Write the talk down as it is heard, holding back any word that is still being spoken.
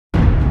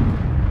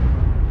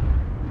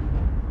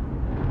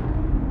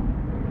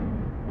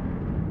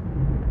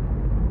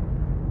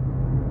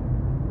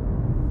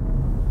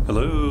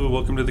Hello,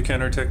 welcome to the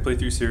Counterattack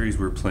playthrough series.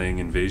 We're playing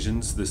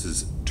Invasions. This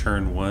is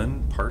turn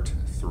 1, part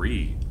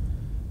 3.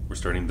 We're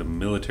starting the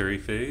military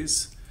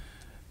phase.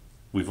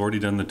 We've already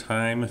done the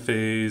time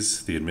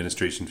phase, the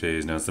administration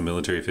phase, now it's the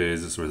military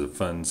phase. This is where the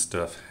fun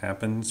stuff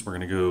happens. We're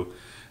going to go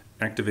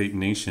activate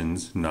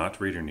nations,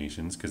 not raider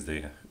nations, because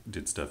they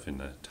did stuff in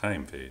the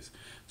time phase.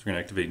 So we're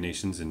going to activate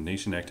nations in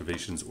nation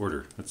activations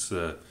order. Let's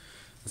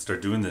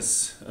start doing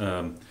this.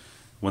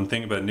 One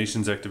thing about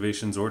nations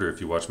activations order, if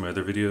you watch my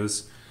other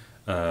videos,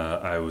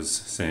 I was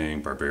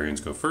saying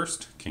barbarians go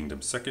first,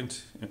 kingdoms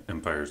second,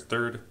 empires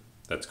third.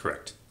 That's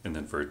correct. And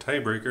then for a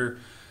tiebreaker,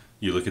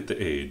 you look at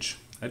the age.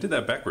 I did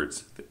that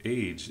backwards. The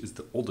age is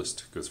the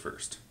oldest goes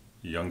first,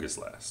 youngest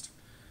last.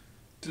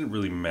 Didn't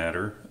really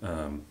matter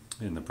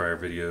in the prior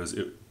videos.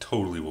 It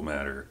totally will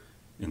matter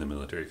in the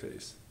military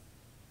phase.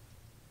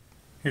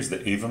 Here's the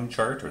AVM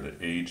chart, or the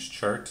age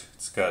chart.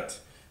 It's got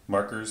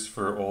markers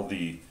for all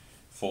the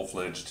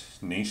full-fledged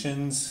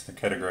nations. They're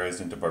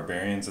categorized into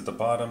barbarians at the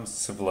bottom,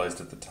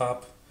 civilized at the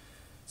top.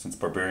 Since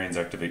barbarians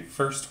activate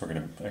first, we're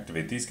going to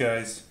activate these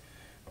guys.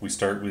 We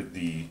start with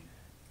the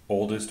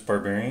oldest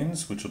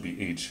barbarians, which will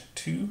be age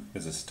 2.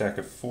 There's a stack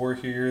of 4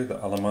 here, the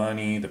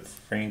Alemanni, the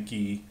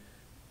Franci,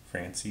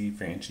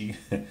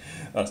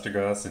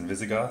 Ostrogoths, and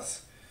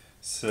Visigoths.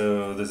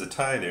 So there's a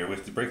tie there. We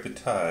have to break the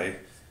tie.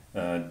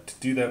 To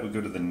do that, we go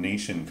to the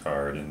nation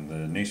card, and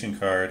the nation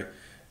card,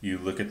 you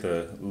look at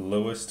the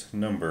lowest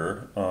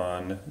number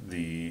on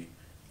the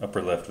upper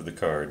left of the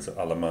cards,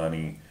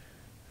 Alemanni,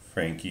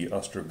 Franci,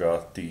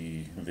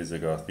 Ostrogothi,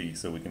 Visigothi.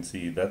 So we can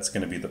see that's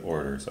going to be the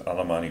order. So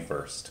Alemanni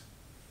first.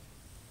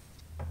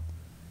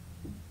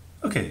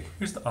 Okay,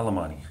 here's the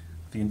Alemanni.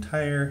 The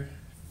entire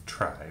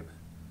tribe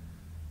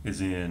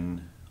is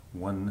in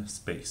one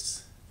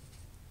space.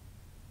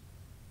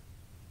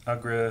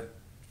 Agra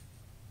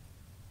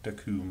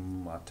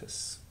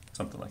Decumatus,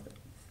 something like that.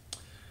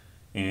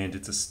 And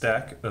it's a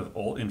stack of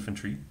all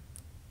infantry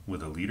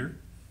with a leader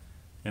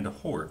and a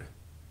horde.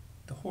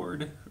 The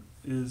horde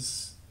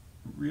is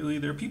really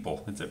their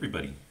people. It's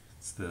everybody.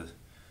 It's the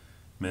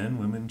men,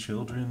 women,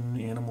 children,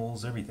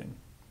 animals, everything.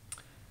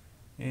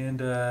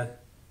 And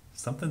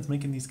something's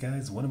making these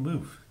guys want to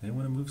move. They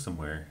want to move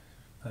somewhere.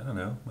 I don't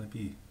know. Might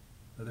be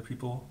other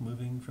people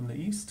moving from the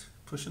east,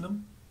 pushing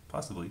them?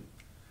 Possibly.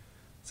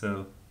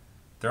 So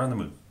they're on the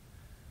move.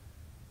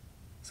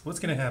 So what's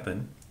going to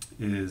happen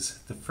is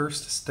the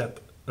first step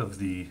of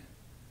the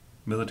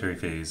military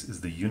phase is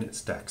the unit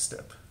stack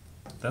step.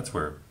 That's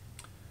where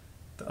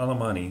the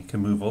Alemanni can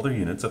move all their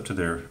units up to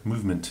their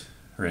movement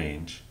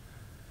range,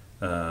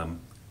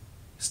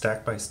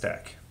 stack by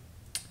stack,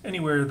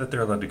 anywhere that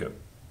they're allowed to go.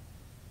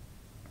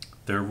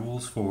 There are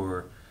rules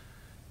for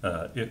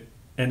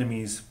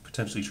enemies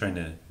potentially trying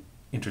to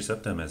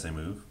intercept them as they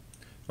move,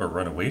 or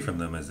run away from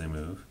them as they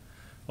move.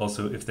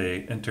 Also, if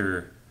they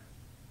enter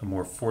a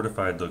more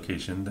fortified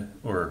location,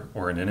 or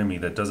an enemy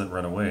that doesn't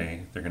run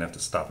away, they're going to have to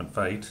stop and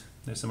fight.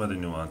 There's some other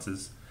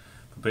nuances.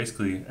 But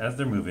basically, as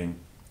they're moving,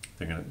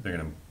 they're going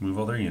to move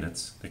all their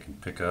units. They can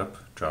pick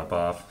up, drop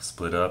off,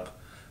 split up,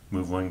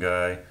 move one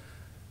guy,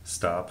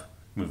 stop,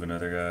 move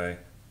another guy,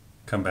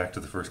 come back to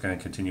the first guy and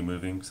continue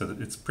moving. So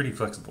that it's pretty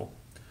flexible.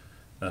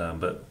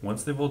 But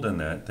once they've all done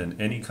that, then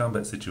any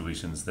combat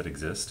situations that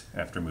exist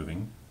after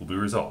moving will be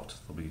resolved.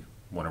 There'll be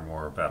 1 or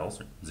more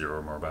battles, or 0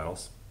 or more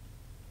battles.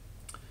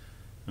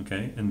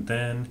 Okay, and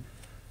then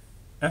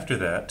after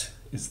that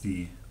is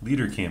the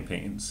leader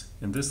campaigns.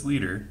 And this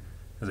leader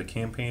has a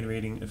campaign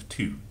rating of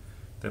 2.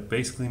 That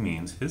basically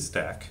means his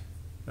stack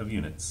of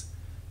units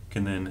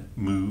can then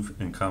move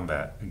and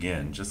combat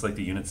again, just like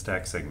the unit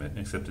stack segment,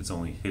 except it's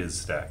only his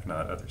stack,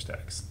 not other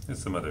stacks.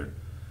 There's some other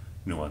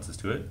nuances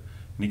to it.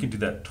 And he can do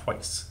that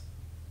twice.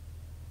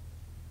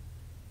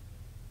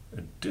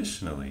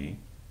 Additionally,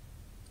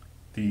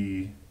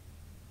 the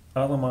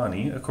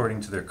Alemanni,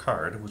 according to their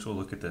card, which we'll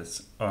look at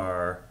this,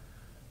 are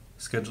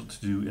scheduled to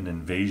do an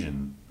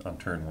invasion on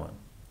turn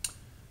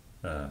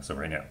 1. So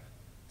right now.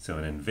 So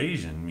an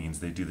invasion means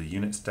they do the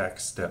unit stack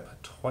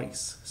step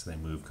twice. So they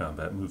move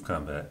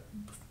combat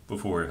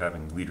before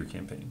having leader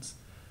campaigns.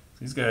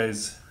 So these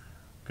guys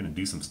are going to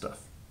do some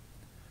stuff.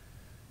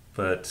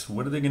 But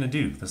what are they going to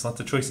do? There's lots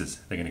of choices.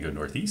 They're going to go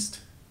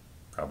northeast?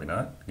 Probably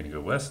not. They're going to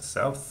go west,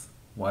 south?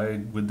 Why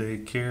would they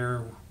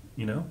care,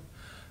 you know?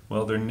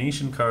 Well, their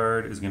nation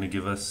card is going to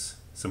give us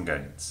some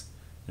guidance.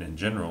 And in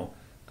general,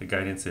 the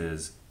guidance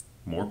is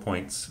more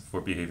points for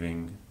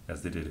behaving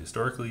as they did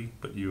historically,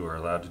 but you are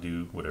allowed to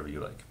do whatever you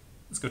like.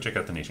 Let's go check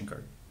out the nation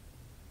card.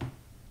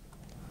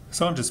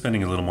 So I'm just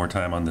spending a little more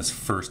time on this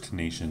first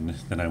nation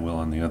than I will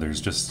on the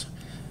others, just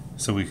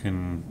so we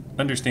can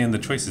understand the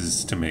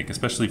choices to make,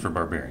 especially for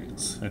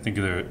barbarians. I think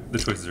the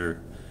choices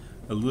are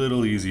a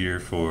little easier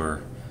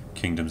for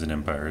kingdoms and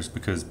empires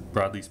because,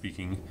 broadly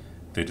speaking,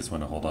 they just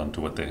want to hold on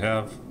to what they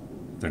have.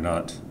 They're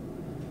not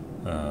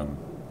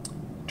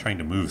trying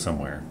to move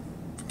somewhere.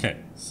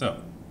 Okay,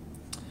 so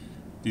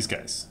these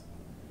guys.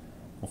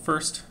 Well,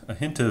 first, a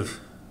hint of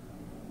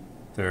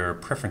their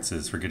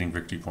preferences for getting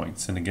victory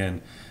points. And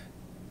again,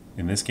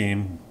 in this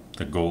game,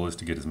 The goal is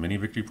to get as many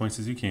victory points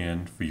as you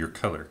can for your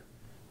color.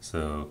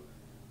 So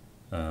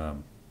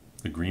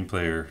the green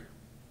player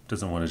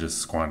doesn't want to just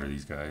squander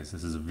these guys.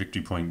 This is a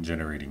victory point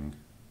generating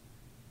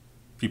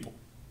people.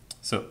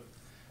 So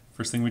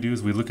first thing we do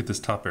is we look at this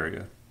top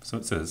area. So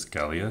it says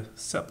Gallia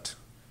Sept.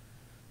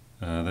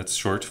 That's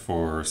short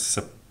for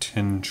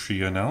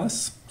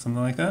Septentrionalis, something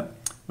like that.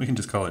 We can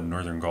just call it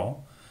Northern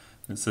Gaul.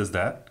 It says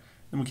that.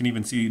 And we can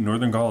even see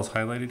Northern Gaul is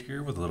highlighted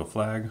here with a little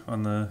flag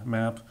on the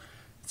map.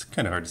 It's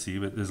kind of hard to see,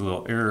 but there's a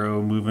little arrow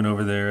moving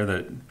over there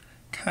that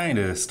kind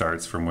of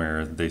starts from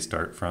where they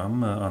start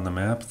from on the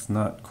map. It's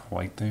not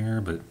quite there,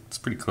 but it's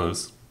pretty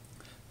close.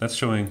 That's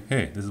showing,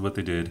 hey, this is what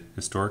they did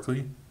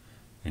historically,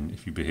 and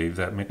if you behave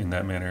in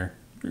that manner,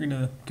 you're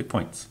gonna get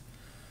points.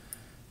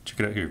 Check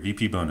it out here,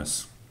 VP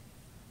bonus.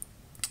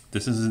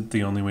 This isn't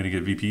the only way to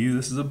get VP,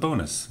 this is a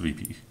bonus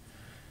VP.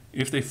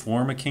 If they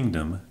form a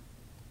kingdom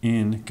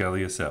in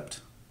Gallia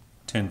Sept,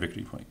 10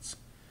 victory points.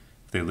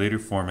 If they later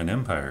form an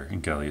empire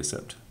in Gallia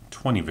Sept,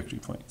 20 victory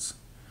points.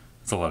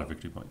 That's a lot of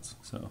victory points.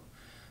 So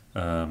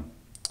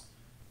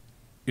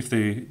if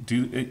they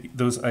do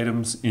those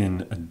items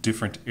in a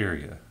different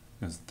area,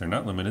 because they're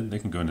not limited, they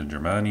can go into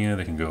Germania,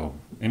 they can go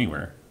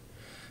anywhere,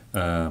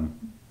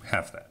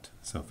 half that,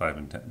 so 5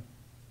 and 10.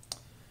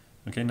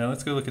 Okay, now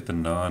let's go look at the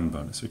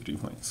non-bonus victory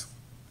points.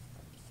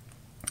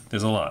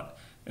 There's a lot.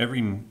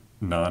 Every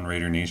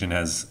non-raider nation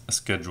has a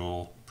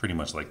schedule pretty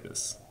much like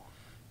this.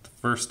 The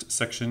first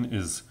section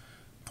is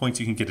points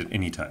you can get at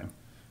any time.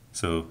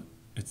 So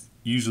it's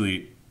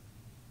usually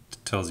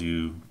tells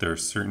you there are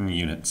certain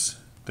units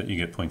that you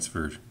get points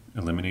for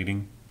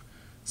eliminating.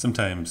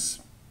 Sometimes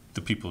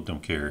the people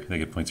don't care, they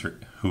get points for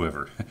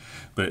whoever.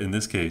 But in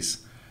this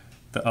case,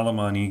 the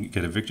Alemanni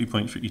get a victory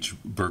point for each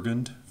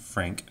Burgund,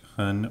 Frank,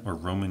 Hun, or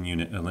Roman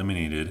unit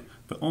eliminated,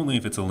 but only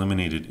if it's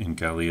eliminated in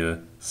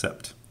Gallia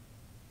Sept.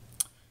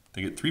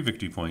 They get 3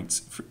 victory points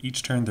for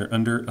each turn they're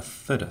under a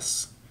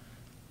fetus.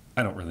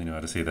 I don't really know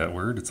how to say that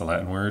word, it's a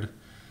Latin word.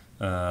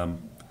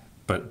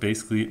 But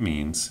basically it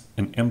means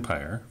an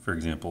empire, for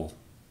example,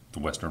 the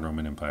Western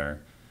Roman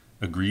Empire,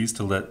 agrees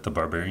to let the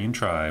barbarian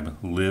tribe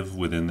live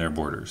within their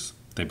borders.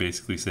 They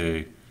basically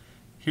say,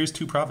 here's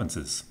 2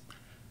 provinces.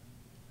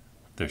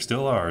 They're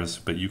still ours,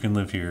 but you can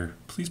live here.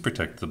 Please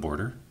protect the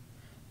border.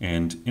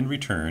 And in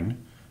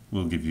return,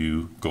 we'll give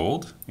you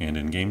gold, and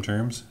in game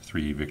terms,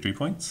 3 victory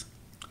points.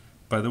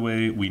 By the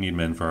way, we need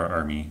men for our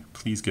army.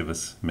 Please give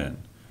us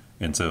men.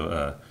 And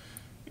so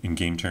in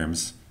game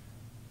terms,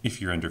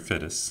 if you're under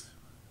fetus,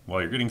 while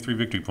you're getting 3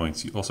 victory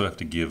points, you also have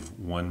to give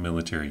 1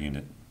 military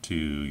unit to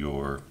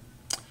your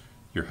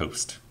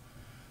host.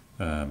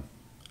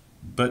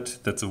 But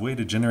that's a way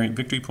to generate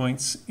victory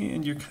points,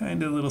 and you're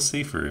kind of a little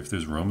safer if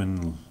there's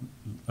Roman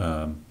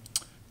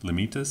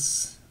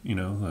limitas,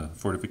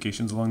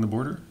 fortifications along the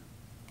border.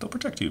 They'll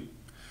protect you.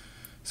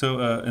 So,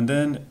 and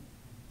then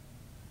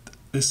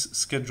this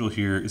schedule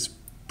here is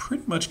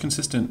pretty much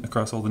consistent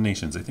across all the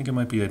nations. I think it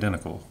might be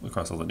identical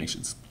across all the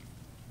nations.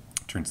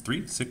 Turns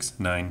 3, 6,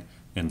 9,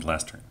 and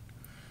last turn.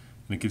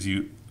 And it gives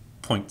you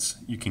points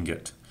you can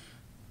get.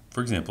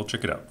 For example,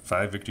 check it out.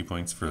 5 victory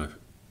points for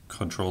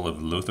control of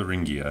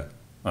Lotharingia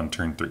on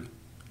turn 3. You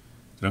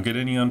don't get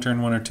any on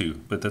turn 1 or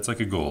 2, but that's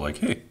like a goal. Like,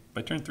 hey,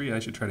 by turn 3, I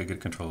should try to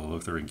get control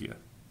of Lotharingia,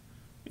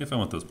 if I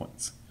want those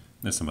points.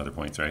 There's some other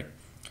points, right?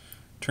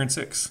 Turn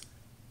 6,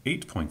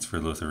 8 points for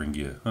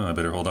Lotharingia. Oh, I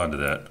better hold on to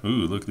that.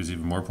 Ooh, look, there's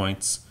even more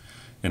points.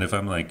 And if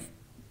I'm like,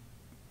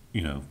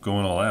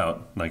 going all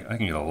out, like I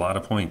can get a lot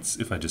of points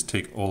if I just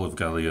take all of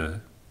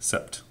Gallia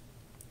Sept.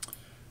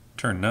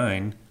 Turn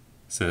 9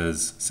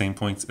 says same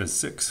points as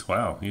 6.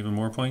 Wow, even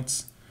more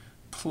points.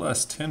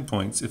 Plus 10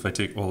 points if I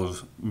take all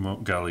of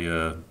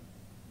Gallia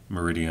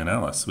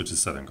Meridionalis, which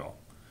is Southern Gaul.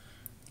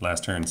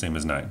 Last turn, same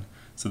as 9.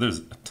 So there's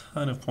a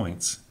ton of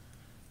points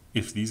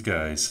if these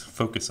guys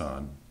focus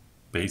on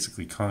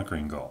basically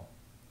conquering Gaul.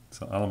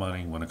 So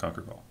Alemanni want to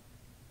conquer Gaul.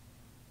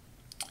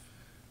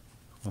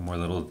 One more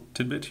little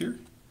tidbit here.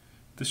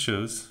 This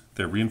shows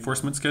their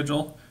reinforcement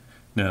schedule.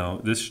 Now,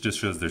 this just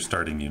shows their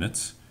starting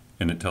units,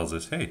 and it tells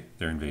us, hey,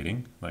 they're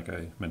invading, like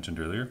I mentioned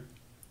earlier.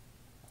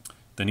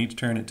 Then each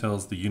turn it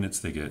tells the units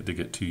they get. They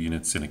get 2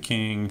 units in a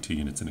king, 2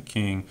 units in a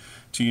king,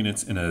 2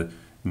 units in a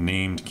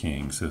named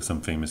king, so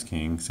some famous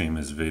king, same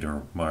as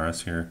Vader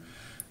Maris here,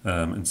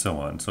 and so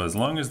on. So as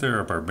long as they're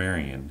a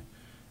barbarian,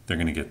 they're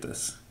going to get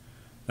this.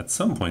 At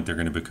some point, they're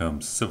going to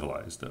become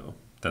civilized, though.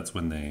 That's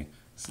when they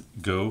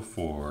go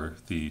for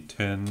the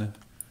 10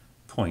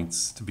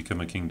 points to become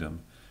a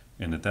kingdom.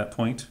 And at that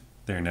point,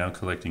 they're now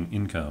collecting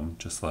income,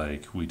 just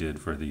like we did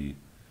for the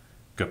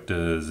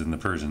Guptas and the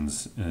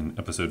Persians in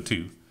episode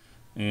 2.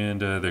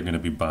 And they're going to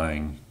be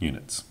buying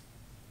units.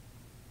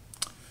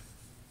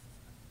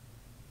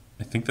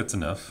 I think that's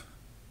enough.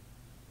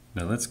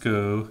 Now let's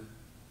go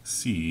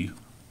see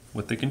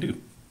what they can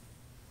do.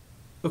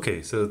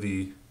 Okay, so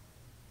the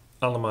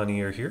Alemanni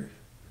are here,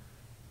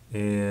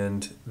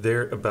 and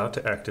they're about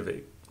to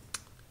activate.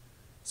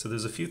 So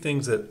there's a few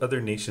things that other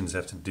nations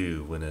have to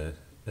do when a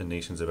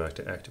nation's about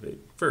to activate.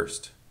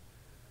 First,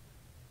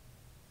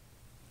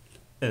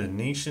 a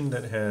nation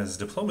that has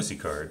diplomacy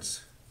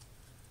cards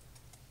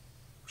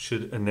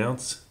should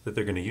announce that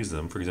they're going to use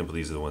them. For example,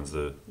 these are the ones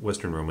the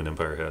Western Roman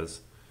Empire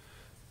has.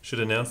 Should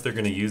announce they're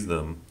going to use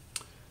them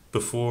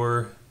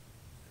before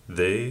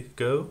they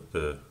go,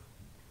 the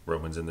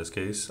Romans in this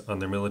case, on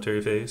their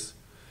military phase,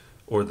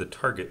 or the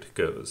target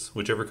goes,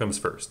 whichever comes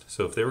first.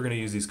 So if they were going to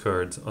use these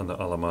cards on the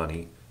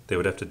Alemanni, they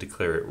would have to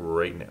declare it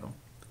right now.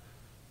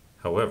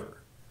 However,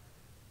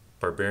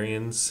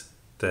 barbarians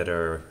that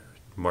are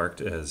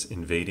marked as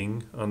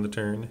invading on the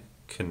turn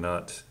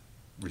cannot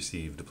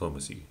receive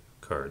diplomacy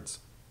cards.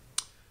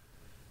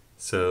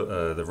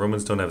 So the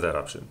Romans don't have that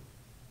option.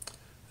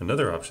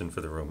 Another option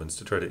for the Romans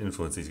to try to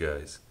influence these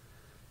guys,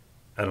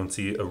 I don't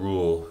see a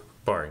rule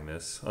barring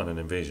this on an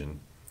invasion,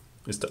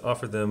 is to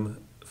offer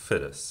them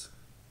fetus.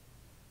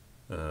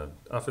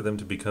 Offer them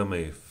to become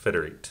a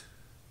federate.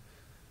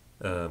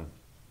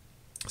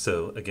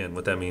 So again,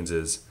 what that means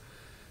is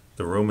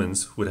the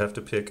Romans would have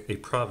to pick a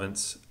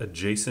province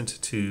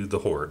adjacent to the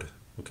horde.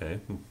 Okay,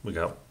 we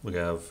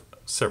have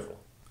several.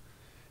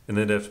 And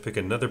then they have to pick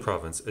another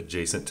province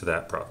adjacent to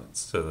that province.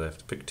 So they have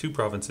to pick 2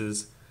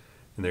 provinces,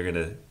 and they're going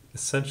to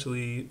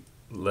essentially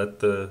let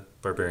the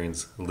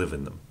barbarians live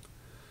in them.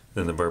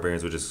 Then the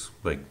barbarians would just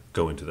like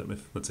go into them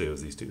if, let's say, it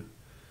was these 2.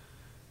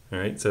 All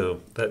right,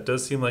 so that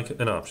does seem like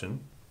an option,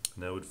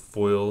 and that would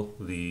foil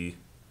the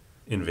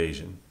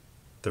invasion.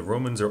 The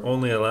Romans are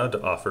only allowed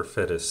to offer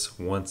fetus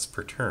once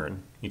per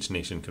turn. Each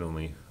nation can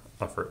only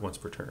offer it once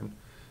per turn,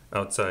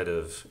 outside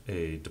of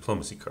a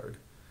diplomacy card.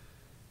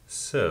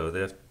 So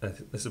they have,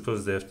 I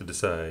suppose they have to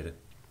decide,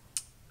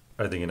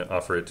 are they going to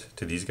offer it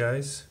to these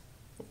guys?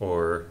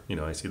 Or, you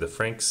know, I see the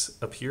Franks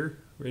up here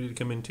ready to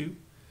come in too.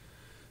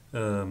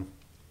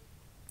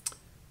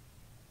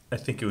 I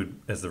think it would,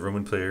 as the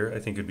Roman player, I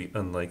think it would be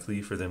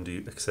unlikely for them to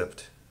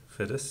accept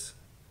fetus,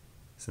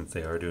 since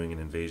they are doing an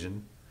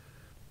invasion.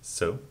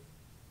 So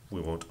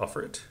we won't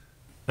offer it.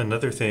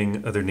 Another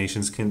thing other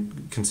nations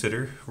can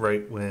consider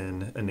right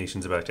when a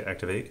nation's about to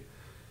activate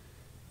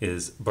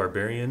is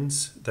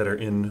barbarians that are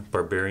in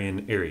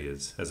barbarian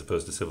areas as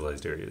opposed to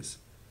civilized areas.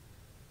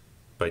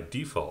 By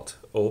default,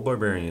 all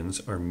barbarians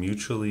are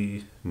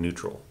mutually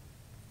neutral,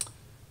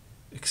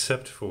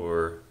 except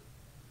for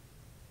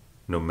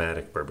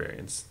nomadic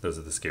barbarians. Those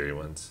are the scary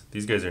ones.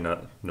 These guys are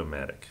not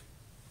nomadic.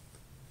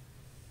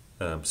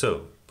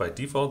 So by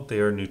default, they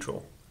are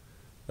neutral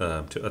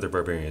to other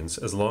barbarians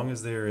as long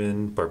as they're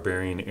in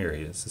barbarian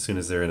areas. As soon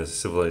as they're in a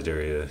civilized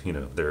area, you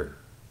know, they're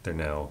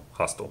now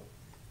hostile.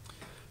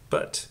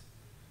 But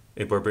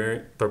a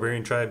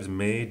barbarian tribes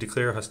may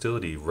declare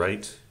hostility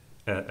right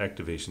at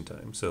activation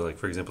time. So like,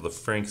 for example, the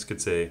Franks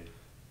could say,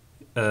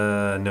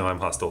 no, I'm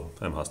hostile.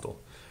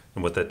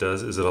 And what that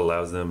does is it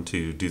allows them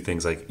to do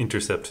things like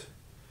intercept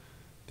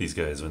these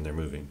guys when they're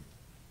moving.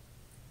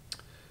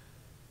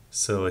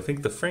 So I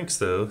think the Franks,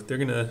 though, they're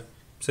going to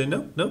say,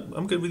 no,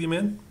 I'm good with you,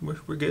 man.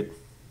 We're good.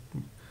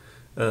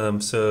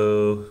 And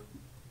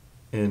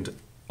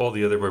all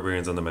the other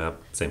barbarians on the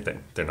map, same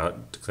thing. They're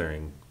not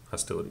declaring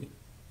hostility.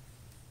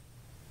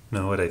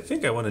 Now, what I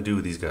think I want to do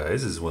with these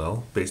guys as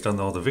well, based on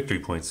all the victory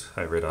points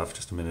I read off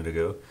just a minute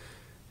ago,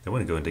 I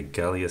want to go into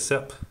Gallia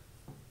Sep.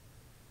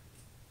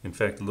 In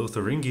fact,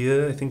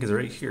 Lotharingia, I think, is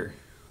right here.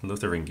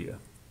 Lotharingia.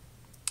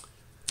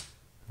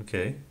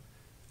 Okay.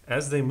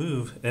 As they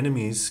move,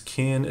 enemies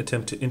can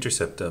attempt to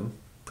intercept them,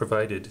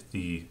 provided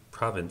the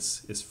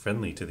province is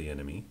friendly to the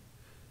enemy,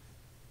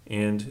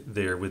 and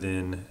they're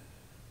within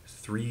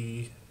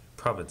 3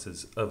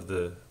 provinces of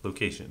the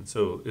location.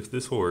 So if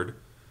this horde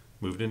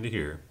moved into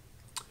here,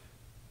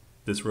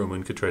 this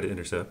Roman could try to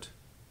intercept.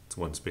 It's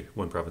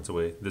one province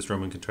away. This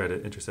Roman could try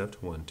to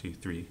intercept. 1, 2,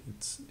 3.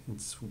 It's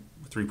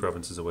 3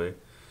 provinces away.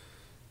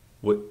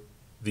 What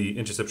the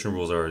interception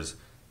rules are is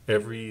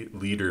every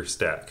leader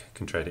stack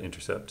can try to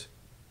intercept,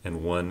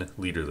 and 1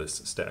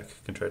 leaderless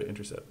stack can try to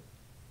intercept.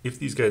 If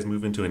these guys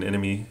move into an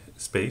enemy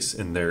space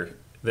and the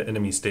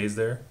enemy stays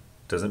there,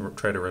 doesn't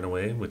try to run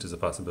away, which is a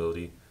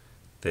possibility,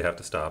 they have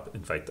to stop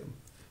and fight them.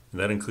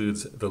 And that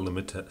includes the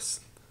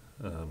limites,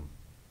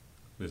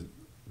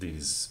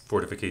 these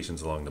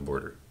fortifications along the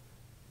border.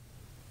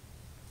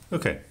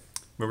 Okay,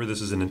 remember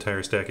this is an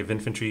entire stack of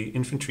infantry.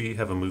 Infantry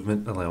have a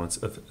movement allowance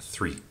of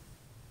 3.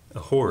 A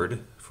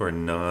horde for a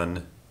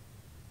non-nomadic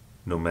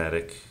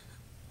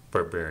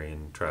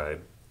barbarian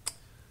tribe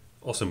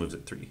also moves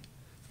at 3.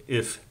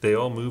 If they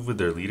all move with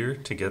their leader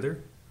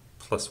together,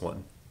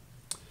 +1.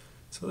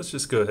 So let's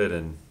just go ahead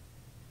and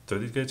throw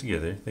these guys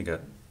together. They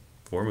got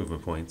 4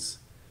 movement points.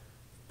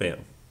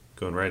 Bam,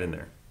 going right in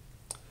there.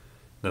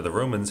 Now the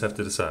Romans have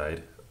to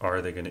decide,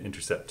 are they going to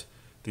intercept?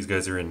 These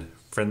guys are in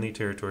friendly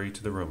territory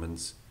to the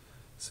Romans,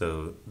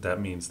 so that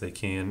means they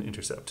can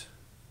intercept.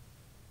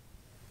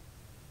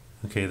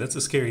 Okay, that's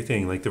a scary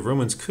thing. Like, the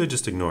Romans could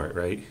just ignore it,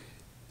 right?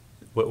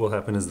 What will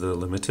happen is the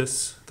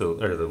limitus, the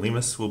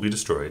limes will be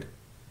destroyed,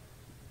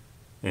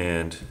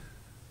 and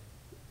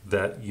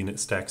that unit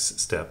stacks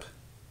step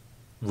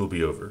will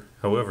be over.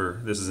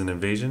 However, this is an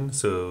invasion,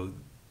 so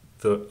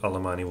the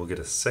Alemanni will get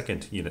a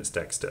second unit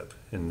stack step,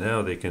 and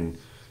now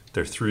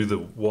they're through the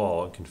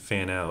wall and can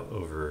fan out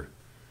over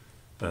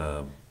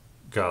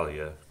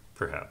Gallia,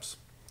 perhaps.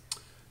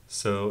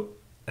 So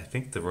I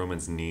think the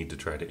Romans need to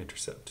try to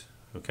intercept.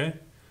 Okay,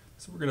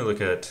 so we're going to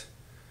look at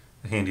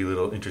a handy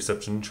little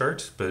interception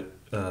chart, but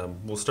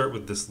we'll start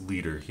with this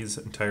leader. His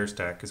entire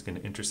stack is going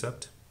to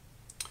intercept.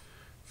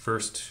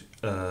 First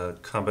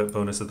combat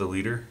bonus of the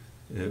leader,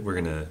 we're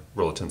going to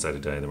roll a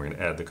 10-sided die, and then we're going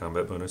to add the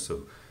combat bonus,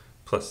 so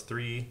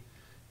 +3,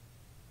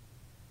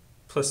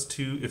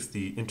 +2 if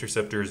the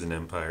interceptor is an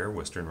empire,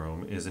 Western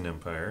Rome is an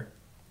empire,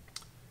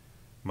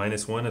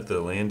 -1 if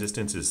the land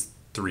distance is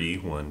 3,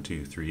 1,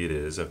 2, 3 it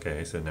is,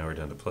 okay, so now we're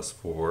down to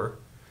 +4,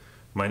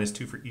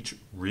 -2 for each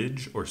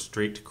ridge or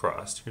straight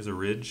crossed. Here's a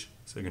ridge,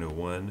 so you're going to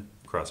 1,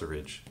 cross a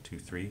ridge, 2,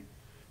 3,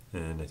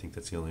 and I think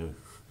that's the only,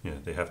 yeah,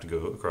 they have to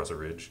go across a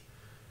ridge.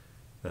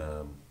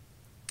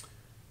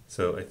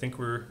 So I think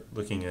we're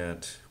looking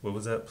at, what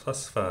was that,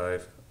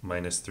 +5,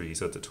 -3,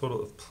 so it's a total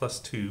of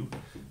 +2,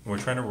 and we're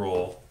trying to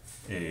roll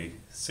a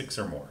 6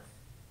 or more.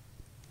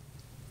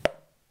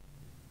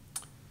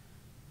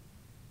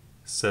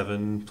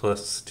 7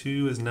 +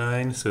 2 is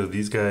 9, so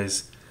these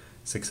guys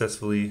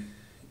successfully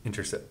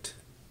intercept.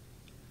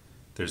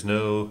 There's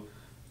no,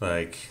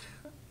 like,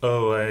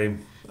 oh,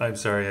 I'm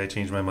sorry, I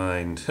changed my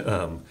mind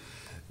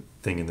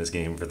thing in this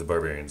game for the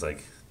barbarians.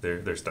 Like,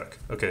 they're stuck.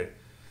 Okay,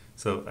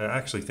 so I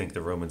actually think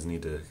the Romans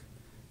need to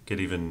get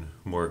even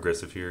more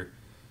aggressive here.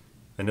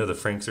 I know the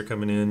Franks are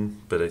coming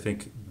in, but I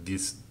think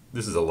this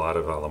is a lot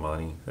of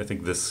Alemanni. I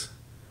think this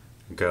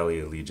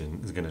Gallia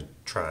Legion is going to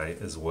try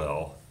as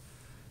well.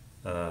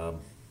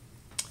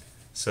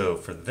 So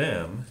for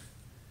them,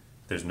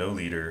 there's no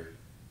leader.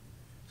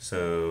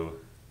 So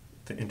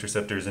the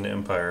interceptor is an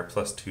empire,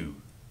 +2.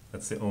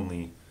 That's the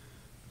only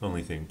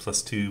thing.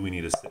 +2, we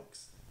need a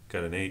 6.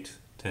 Got an 8,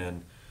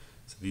 10.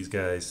 So these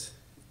guys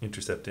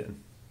intercept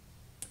in.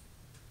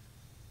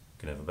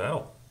 Gonna have a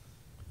battle.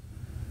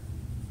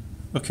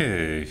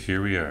 Okay,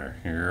 here we are.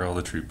 Here are all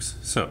the troops.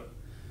 So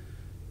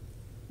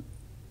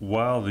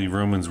while the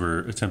Romans were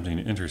attempting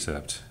to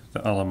intercept, the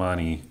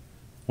Alemanni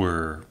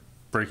were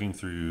breaking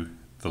through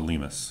the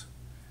Limes,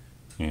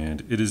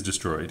 and it is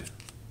destroyed.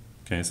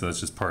 Okay, so that's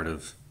just part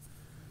of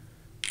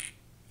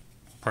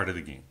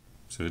the game.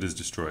 So it is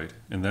destroyed,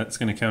 and that's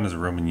going to count as a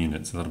Roman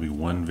unit, so that'll be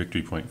 1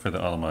 victory point for the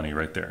Alemanni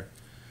right there.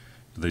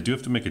 But they do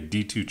have to make a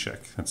D2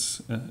 check.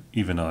 That's an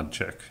even-odd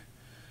check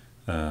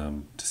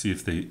to see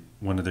if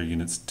one of their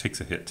units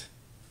takes a hit.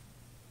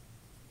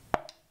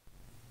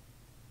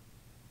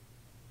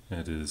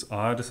 It is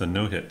odd, so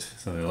no hit,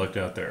 so they lucked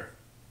out there.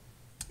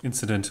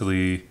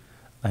 Incidentally,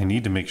 I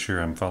need to make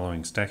sure I'm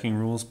following stacking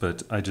rules,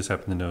 but I just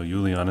happen to know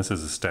Julianus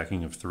has a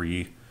stacking of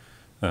 3.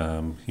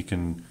 He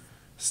can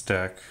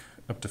stack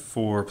up to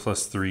 4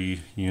 +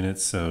 3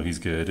 units, so he's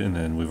good. And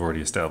then we've already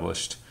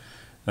established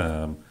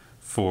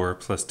 4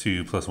 +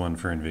 2 + 1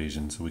 for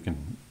invasion, so we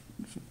can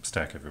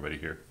stack everybody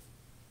here.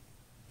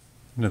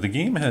 Now the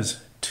game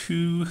has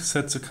 2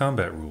 sets of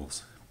combat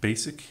rules,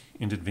 basic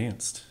and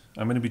advanced.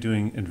 I'm going to be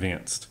doing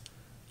advanced.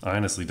 I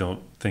honestly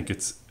don't think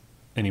it's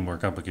any more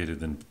complicated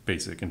than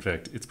basic. In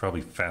fact, it's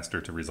probably faster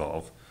to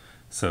resolve.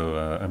 So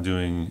I'm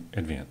doing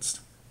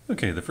advanced.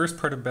 Okay, the first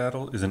part of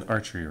battle is an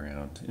archery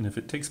round, and if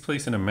it takes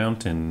place in a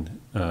mountain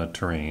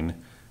terrain,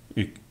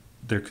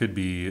 there could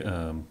be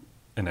an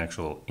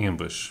actual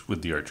ambush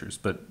with the archers,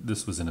 but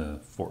this was in a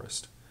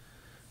forest.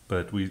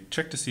 But we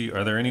check to see,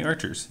 are there any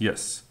archers?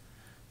 Yes.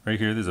 Right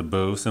here, there's a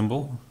bow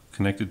symbol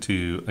connected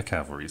to a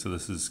cavalry, so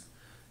this is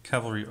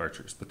cavalry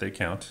archers, but they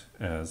count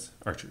as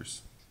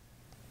archers.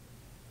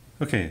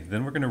 Okay,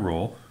 then we're going to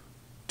roll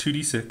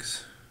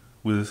 2d6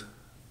 with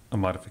a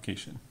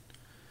modification.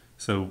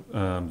 So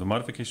the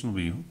modification will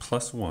be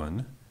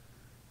 +1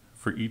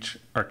 for each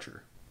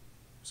archer.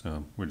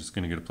 So we're just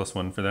going to get a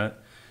 +1 for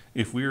that.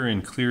 If we were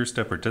in clear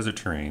steppe or desert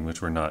terrain,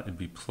 which we're not, it'd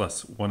be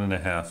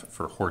 +1.5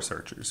 for horse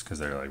archers, because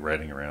they're like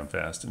riding around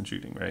fast and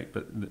shooting, right?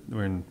 But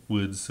we're in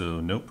woods, so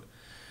nope.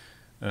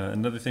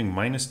 Another thing,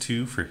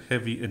 -2 for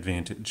heavy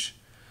advantage.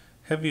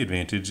 Heavy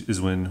advantage is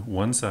when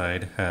one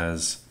side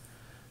has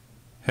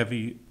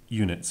heavy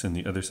units and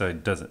the other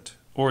side doesn't,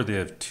 or they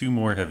have 2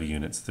 more heavy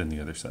units than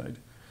the other side.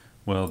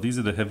 Well, these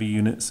are the heavy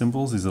unit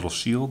symbols, these little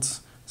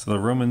shields. So the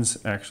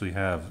Romans actually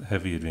have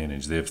heavy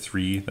advantage. They have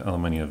 3, the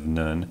Alemanni have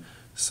none,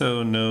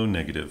 so no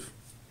negative.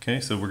 Okay,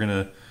 so we're going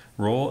to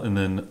roll and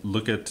then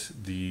look at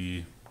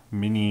the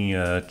mini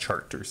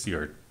chart or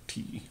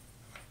CRT.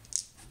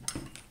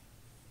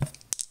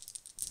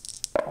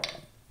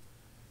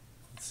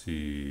 Let's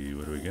see,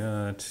 what do we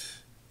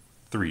got?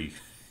 3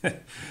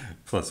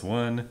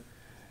 +1.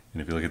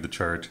 And if you look at the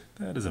chart,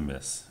 that is a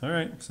miss. All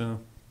right,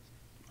 so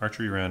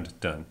archery round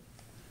done.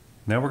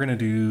 Now we're going to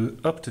do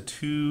up to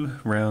 2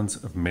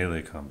 rounds of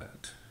melee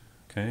combat.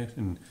 Okay,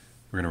 and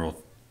we're going to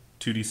roll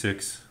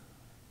 2d6,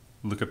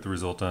 look up the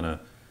result on a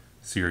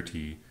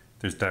CRT.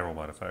 There's die roll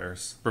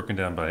modifiers, broken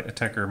down by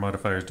attacker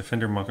modifiers,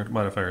 defender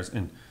modifiers,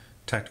 and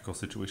tactical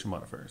situation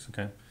modifiers.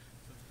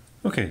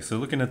 Okay, so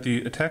looking at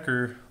the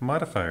attacker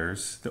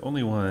modifiers, the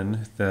only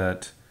one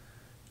that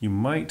you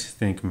might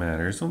think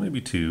matters, well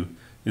maybe 2,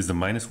 is the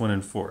 -1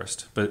 in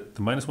forest. But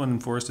the -1 in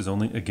forest is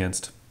only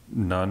against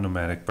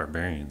non-nomadic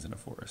barbarians in a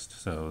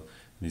forest. So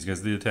these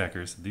guys are the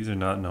attackers. These are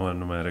not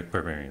non-nomadic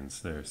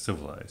barbarians. They're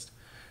civilized.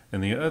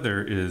 And the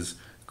other is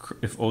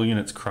if all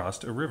units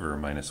crossed a river,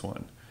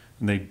 -1.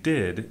 And they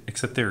did,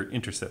 except they were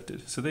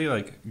intercepted. So they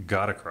like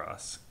got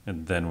across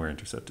and then were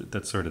intercepted.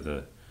 That's sort of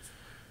the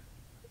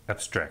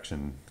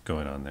abstraction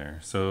going on there.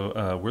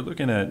 So we're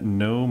looking at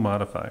no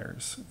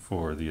modifiers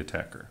for the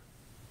attacker.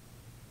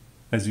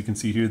 As you can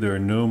see here, there are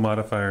no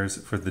modifiers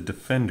for the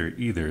defender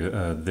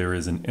either. There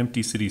is an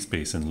empty city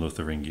space in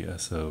Lotharingia,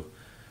 so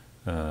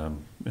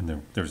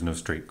and there's no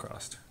strait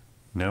crossed.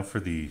 Now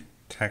for the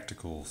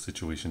tactical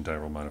situation die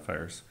roll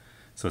modifiers.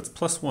 So it's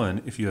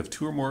 +1 if you have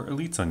 2 or more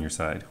elites on your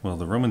side. Well,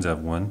 the Romans have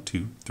 1,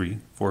 2, 3,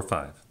 4,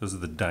 5. Those are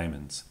the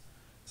diamonds.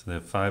 So they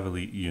have 5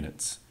 elite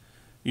units.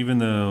 Even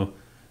though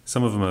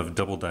some of them have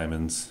double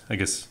diamonds, I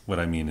guess what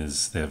I mean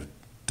is they have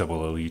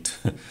double elite.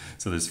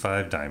 So there's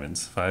 5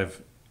 diamonds,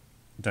 5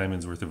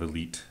 diamonds worth of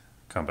elite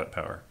combat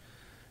power.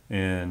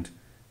 And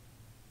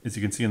as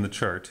you can see in the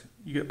chart,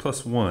 you get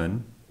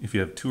 +1 if you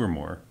have 2 or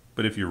more.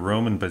 But if you're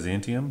Roman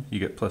Byzantium, you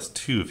get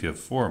 +2 if you have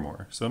 4 or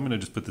more. So I'm going to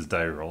just put this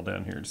die roll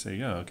down here to say,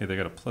 yeah, okay, they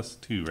got a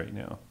 +2 right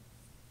now.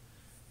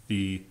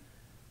 The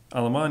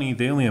Alemanni,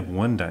 they only have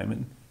 1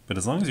 diamond. But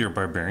as long as you're a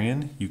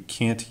barbarian, you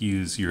can't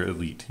use your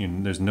elite.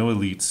 There's no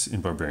elites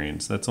in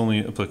barbarians. That's only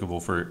applicable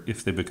for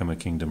if they become a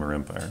kingdom or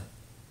empire.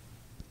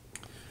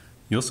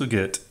 You also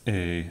get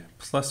a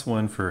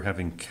 +1 for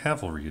having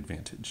cavalry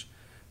advantage.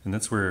 And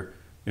that's where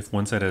if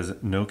one side has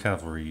no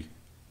cavalry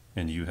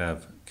and you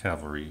have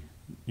cavalry,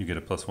 you get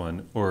a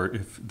 +1, or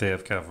if they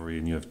have cavalry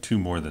and you have 2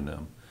 more than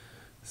them.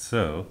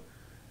 So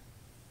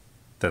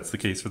that's the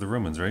case for the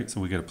Romans, right? So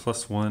we get a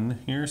 +1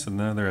 here, so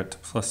now they're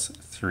at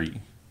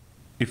 +3.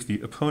 If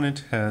the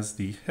opponent has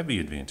the heavy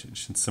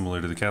advantage, it's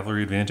similar to the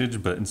cavalry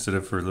advantage, but instead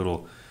of for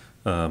little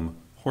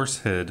horse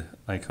head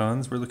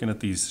icons, we're looking at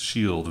these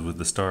shield with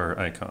the star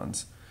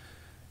icons.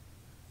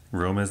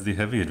 Rome has the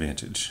heavy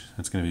advantage.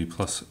 It's going to be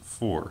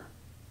 +4.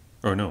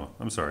 Oh no,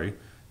 I'm sorry.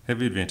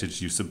 Heavy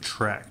advantage you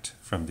subtract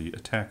from the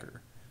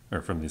attacker,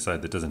 or from the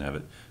side that doesn't have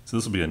it. So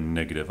this will be a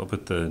negative. I'll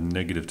put the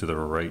negative to the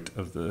right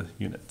of the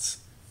units.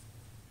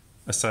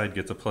 A side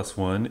gets a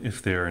 +1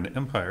 if they're an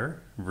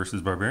empire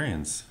versus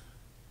barbarians.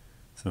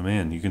 So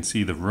man, you can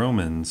see the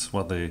Romans,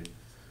 while they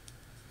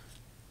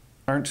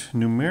aren't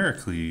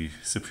numerically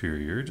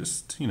superior,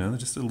 just,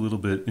 just a little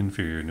bit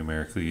inferior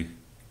numerically,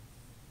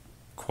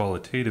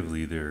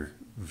 qualitatively they're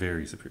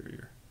very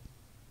superior.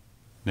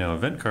 Now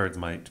event cards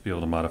might be able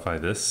to modify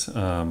this,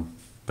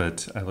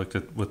 but I looked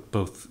at what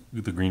both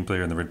the green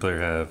player and the red player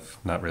have,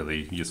 not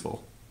really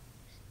useful.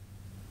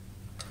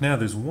 Now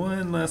there's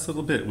one last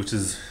little bit, which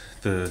is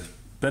the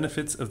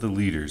benefits of the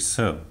leaders.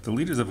 So the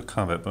leaders have a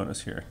combat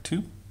bonus here,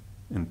 2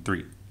 and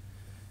 3.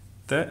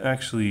 That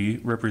actually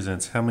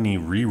represents how many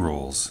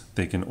rerolls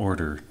they can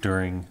order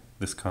during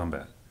this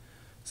combat.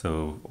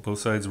 So both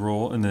sides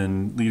roll, and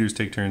then leaders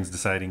take turns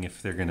deciding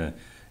if they're going to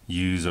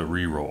use a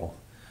reroll.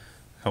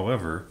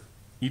 However,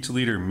 each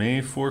leader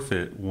may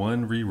forfeit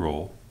 1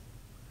 reroll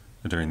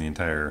during the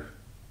entire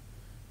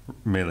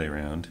melee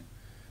round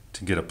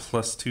to get a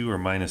 +2 or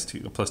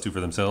 -2, a +2 for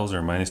themselves or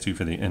a -2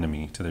 for the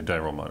enemy to their die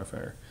roll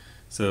modifier.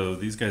 So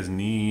these guys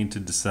need to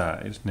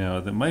decide. Now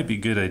that might be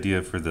a good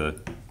idea for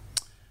the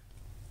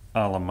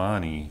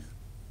Alemanni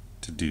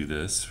to do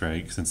this,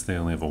 right? Since they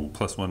only have a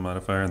 +1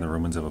 modifier and the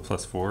Romans have a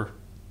 +4.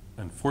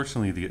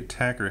 Unfortunately, the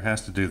attacker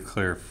has to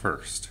declare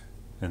first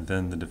and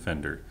then the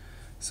defender.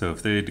 So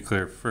if they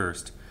declare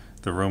first,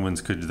 the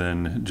Romans could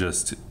then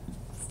just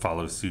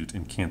follow suit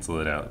and cancel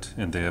it out,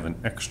 and they have an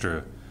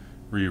extra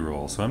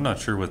reroll. So I'm not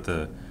sure what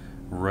the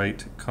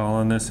right call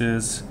on this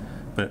is,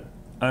 but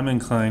I'm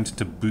inclined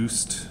to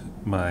boost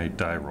my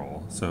die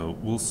roll. So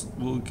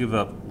we'll give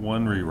up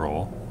 1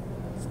 reroll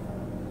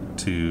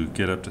to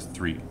get up to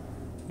 3.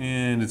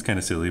 And it's kind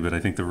of silly, but I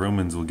think the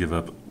Romans will give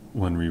up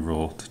 1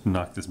 reroll to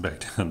knock this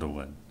back down to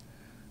 1.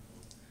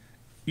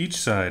 Each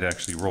side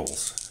actually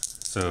rolls.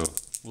 So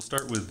we'll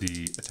start with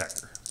the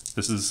attacker.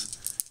 This is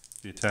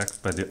the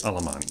attack by the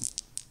Alemanni.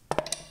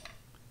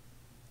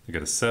 They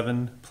got a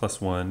 7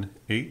 +1,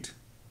 8.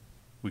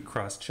 We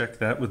cross-check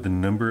that with the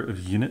number of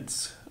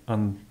units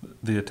on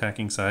the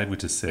attacking side,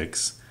 which is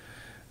 6.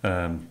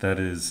 That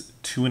is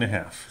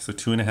 2.5, so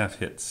 2.5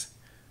 hits.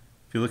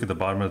 If you look at the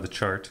bottom of the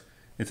chart,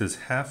 it says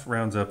half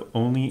rounds up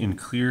only in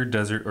clear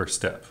desert or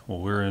steppe. Well,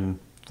 we're in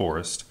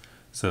forest,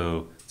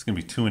 so it's going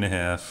to be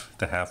 2.5.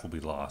 The half will be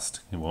lost.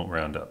 It won't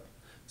round up.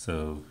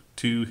 So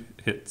 2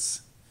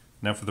 hits.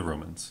 Now for the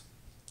Romans.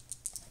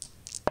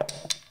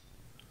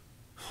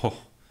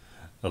 Oh,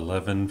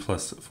 11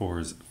 + 4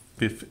 is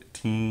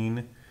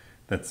 15.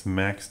 That's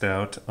maxed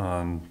out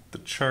on the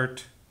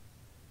chart.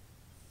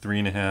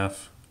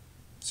 3.5,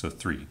 so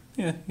 3.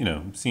 Yeah,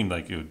 seemed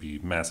like it would be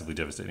massively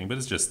devastating, but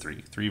it's just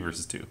 3. 3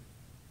 versus 2.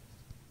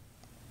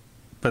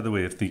 By the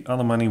way, if the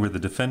Alemanni were the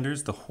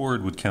defenders, the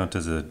horde would count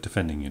as a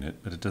defending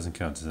unit, but it doesn't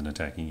count as an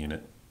attacking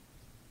unit.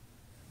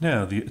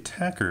 Now, the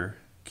attacker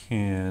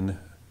can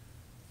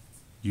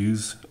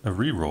use a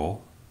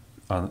reroll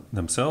on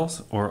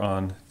themselves or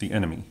on the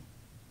enemy.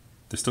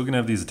 they're still going to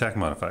have these attack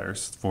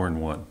modifiers, 4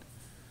 and 1.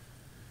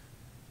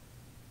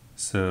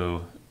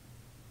 So,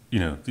 you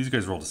know, these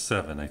guys rolled a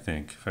 7, I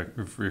think, if I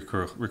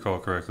recall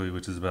correctly,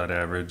 which is about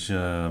average.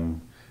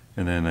 And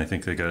then I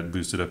think they got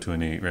boosted up to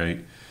an 8,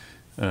 right?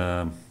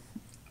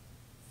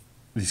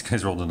 These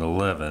guys rolled an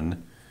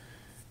 11.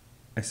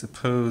 I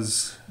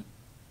suppose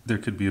there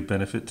could be a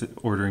benefit to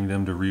ordering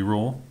them to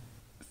re-roll.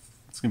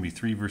 It's going to be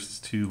 3 versus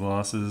 2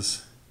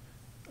 losses.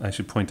 I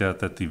should point out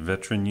that the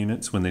veteran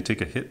units, when they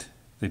take a hit,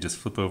 they just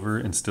flip over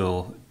and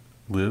still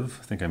live.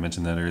 I think I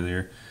mentioned that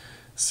earlier.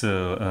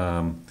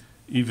 So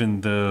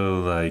even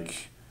though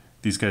like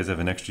these guys have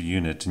an extra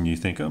unit and you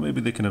think, oh,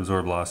 maybe they can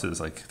absorb losses,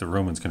 like the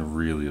Romans can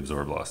really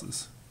absorb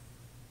losses.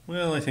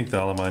 Well, I think the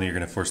Alemanni are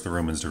going to force the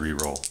Romans to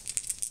re-roll.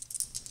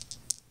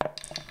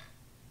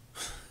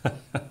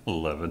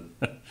 11.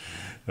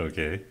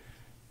 Okay.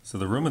 So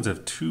the Romans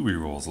have 2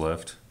 re-rolls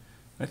left.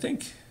 I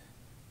think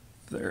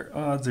their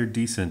odds are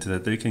decent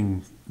that they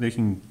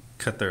can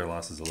cut their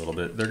losses a little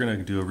bit. They're going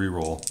to do a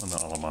re-roll on the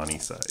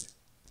Alemanni side.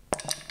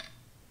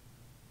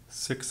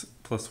 6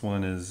 plus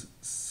 1 is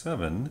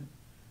 7.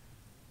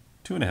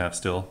 2.5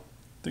 still.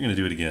 They're going to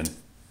do it again.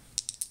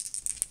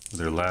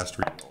 Their last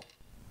re-roll.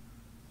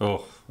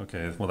 Oh,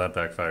 okay. Well, that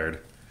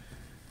backfired.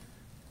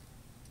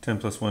 10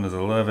 plus 1 is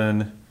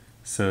 11.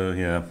 So,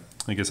 yeah,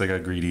 I guess I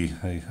got greedy.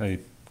 I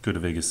go to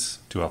Vegas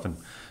too often.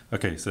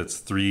 Okay, so it's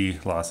 3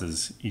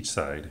 losses each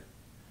side.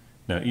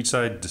 Now, each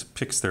side just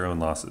picks their own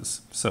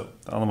losses. So,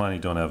 the Alemanni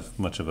don't have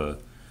much of a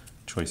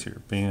choice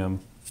here.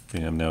 Bam,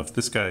 bam. Now, if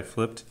this guy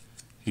flipped,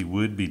 he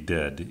would be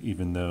dead,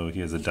 even though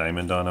he has a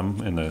diamond on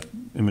him and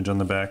an image on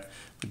the back.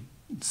 But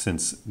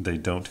since they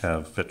don't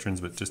have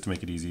veterans, but just to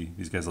make it easy,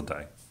 these guys will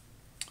die.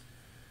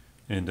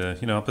 And,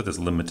 you know, I'll put this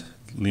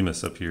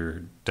limus up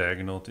here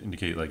diagonal to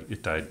indicate, like,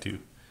 it died too.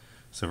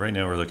 So right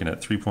now we're looking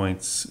at 3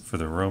 points for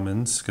the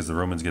Romans, because the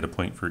Romans get a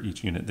point for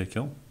each unit they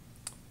kill.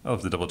 I'll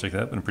have to double check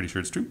that, but I'm pretty sure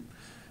it's true.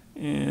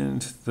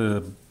 And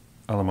the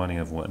Alemanni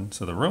have 1.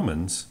 So the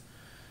Romans,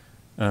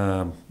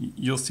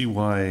 you'll see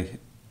why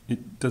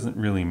it doesn't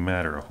really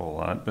matter a whole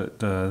lot, but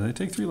they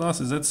take 3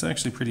 losses. That's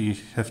actually pretty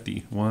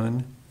hefty.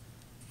 1,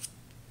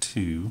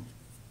 2,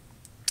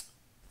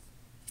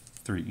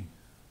 3.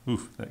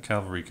 Oof, that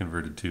cavalry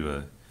converted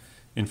to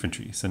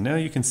infantry. So now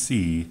you can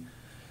see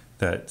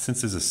that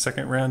since there's a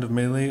second round of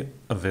melee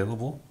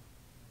available,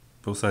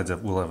 both sides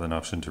will have an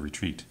option to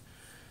retreat.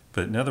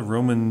 But now the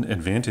Roman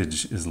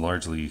advantage is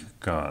largely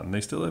gone.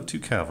 They still have 2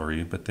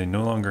 cavalry, but they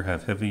no longer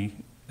have heavy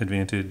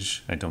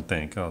advantage, I don't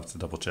think. I'll have to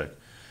double check.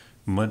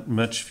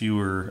 Much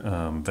fewer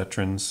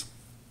veterans.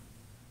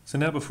 So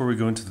now before we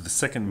go into the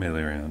second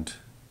melee round,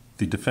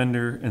 the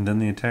defender and then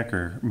the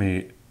attacker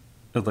may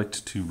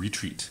elect to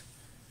retreat.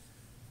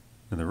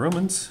 And the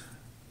Romans,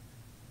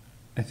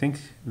 I think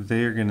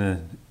they are going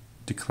to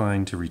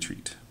decline to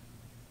retreat.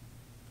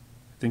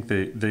 I think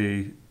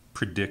they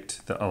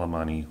predict the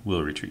Alemanni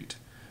will retreat.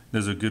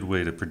 There's a good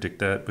way to predict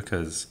that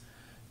because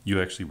you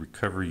actually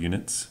recover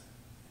units,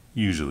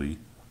 usually,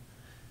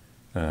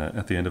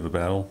 at the end of a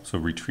battle. So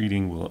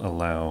retreating will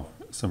allow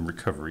some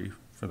recovery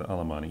for the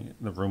Alemanni.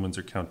 The Romans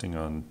are counting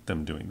on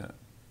them doing that.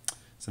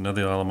 So now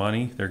the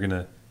Alemanni, they're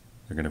gonna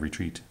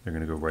retreat. They're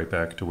gonna go right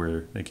back to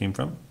where they came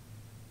from.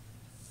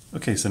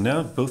 Okay, so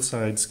now both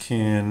sides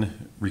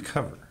can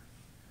recover.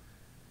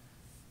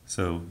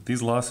 So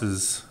these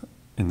losses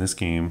in this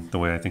game, the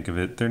way I think of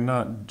it, they're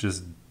not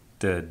just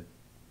dead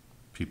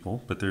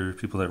people, but they're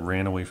people that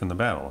ran away from the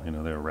battle. You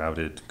know, they were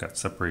routed, got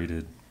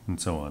separated, and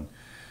so on.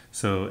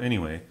 So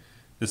anyway,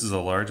 this is a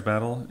large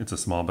battle. It's a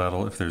small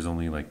battle if there's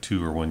only like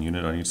 2 or 1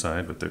 unit on each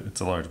side, but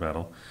it's a large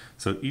battle.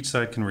 So each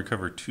side can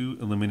recover 2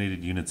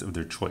 eliminated units of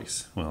their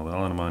choice. Well, the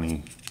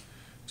Alemanni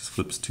just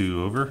flips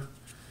 2 over.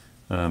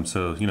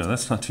 So, you know,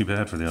 that's not too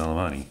bad for the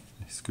Alemanni.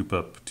 They scoop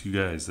up 2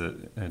 guys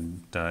that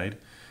had died.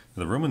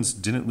 The Romans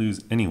didn't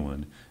lose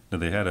anyone. Now,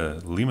 they had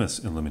a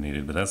limus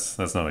eliminated, but that's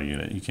not a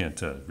unit. You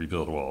can't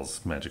rebuild walls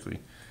magically.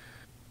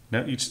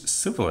 Now each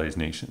civilized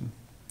nation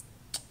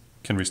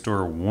can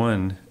restore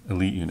 1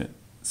 elite unit.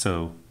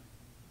 So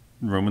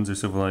Romans are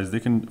civilized. They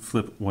can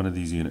flip 1 of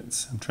these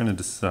units. I'm trying to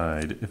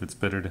decide if it's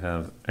better to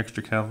have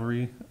extra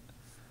cavalry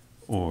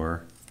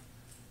or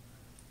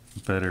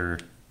better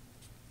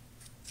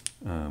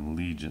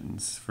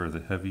legions for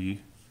the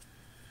heavy.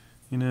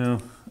 You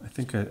know, I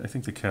think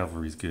the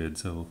cavalry's good,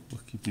 so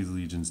we'll keep these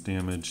legions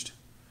damaged.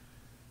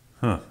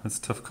 Huh, that's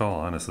a tough call,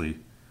 honestly.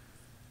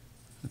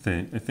 I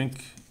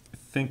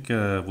think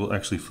we'll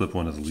actually flip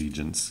 1 of the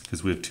legions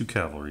because we have 2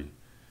 cavalry,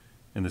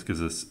 and this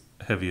gives us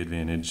heavy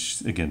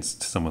advantage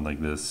against someone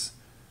like this.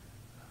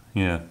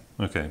 Yeah,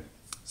 okay.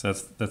 So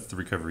that's the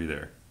recovery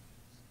there.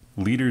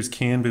 Leaders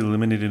can be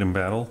eliminated in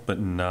battle, but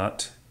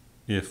not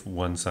if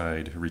one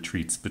side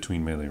retreats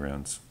between melee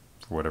rounds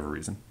for whatever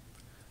reason.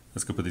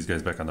 Let's go put these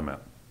guys back on the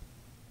map.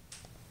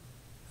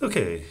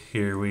 Okay,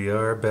 here we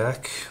are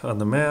back on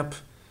the map.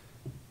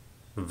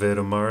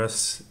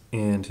 Vedomarus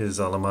and his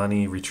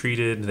Alemanni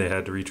retreated. They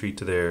had to retreat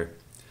to there.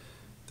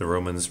 The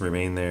Romans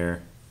remain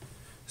there.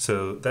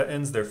 So that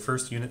ends their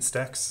first unit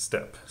stacks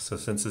step. So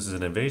since this is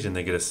an invasion,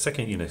 they get a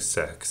second unit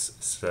stacks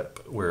step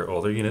where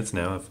all their units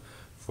now have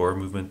 4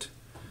 movement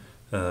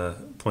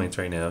points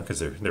right now because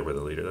they're with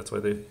the leader. That's why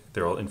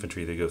they're all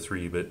infantry. They go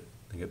 3, but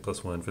they get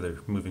 +1 for their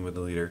moving with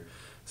the leader.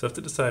 So I have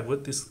to decide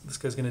what this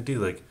guy's going to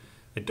do. Like,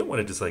 I don't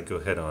want to just like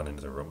go head on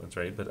into the Romans,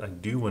 right? But I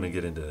do want to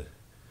get into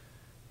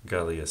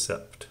Gallia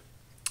Sept.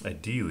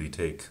 Ideally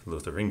take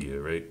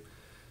Lotharingia, right?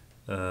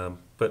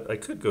 But I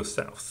could go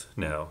south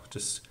now,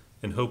 just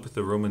and hope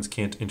the Romans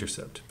can't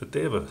intercept. But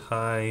they have a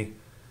high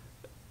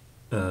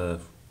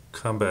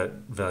combat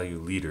value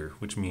leader,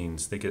 which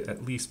means they get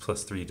at least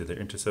 +3 to their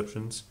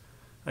interceptions.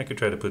 I could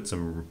try to put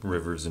some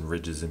rivers and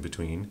ridges in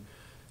between,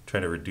 try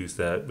to reduce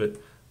that.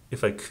 But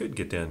if I could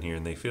get down here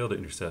and they fail to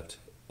intercept,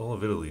 all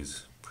of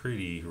Italy's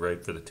pretty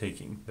ripe for the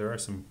taking. There are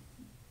some,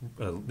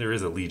 there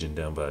is a legion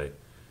down by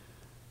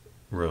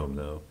Rome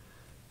though.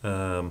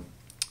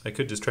 I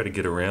could just try to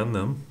get around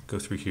them, go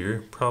through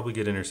here, probably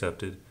get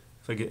intercepted.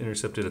 If I get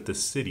intercepted at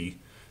this city,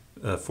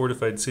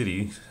 fortified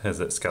city has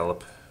that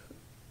scallop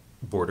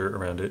border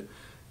around it,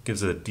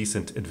 gives a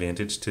decent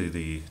advantage to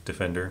the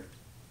defender.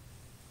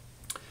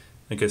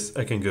 I guess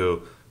I can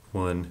go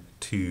 1,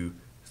 2,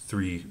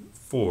 3,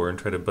 4 and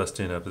try to bust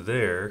in up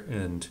there,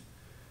 and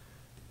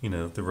you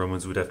know, the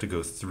Romans would have to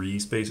go 3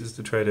 spaces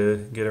to try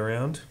to get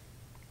around.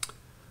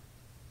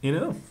 You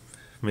know,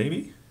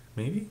 maybe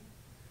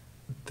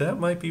that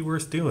might be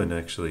worth doing,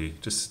 actually.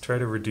 Just try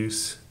to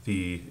reduce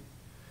the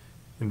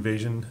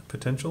invasion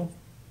potential.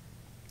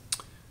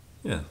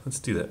 Yeah, let's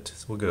do that.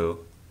 So we'll go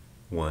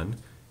 1.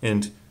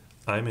 And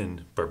I'm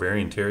in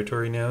barbarian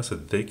territory now, so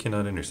they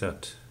cannot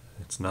intercept.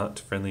 It's not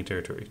friendly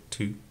territory.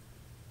 2.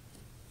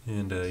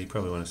 And you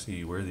probably want to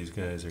see where these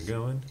guys are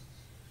going.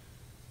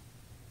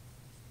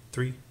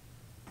 3.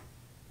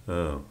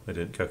 Oh, I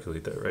didn't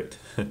calculate that right.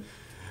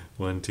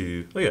 1,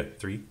 2, oh yeah,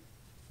 3.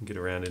 Get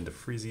around into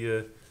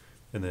Frisia.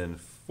 And then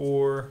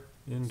 4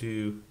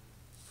 into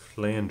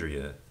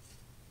Flandria.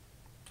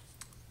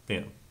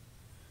 Bam.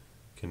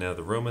 Okay, now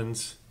the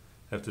Romans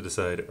have to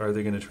decide, are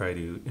they going to try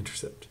to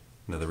intercept?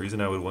 Now the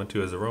reason I would want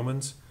to as the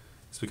Romans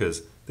is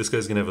because this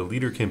guy's going to have a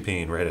leader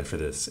campaign right after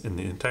this, and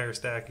the entire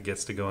stack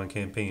gets to go on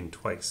campaign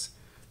twice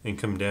and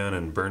come down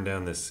and burn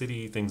down this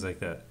city, things like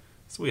that.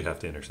 So we have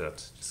to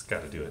intercept. Just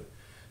got to do it.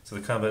 So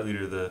the combat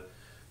leader, the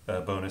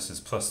bonus is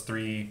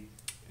 +3.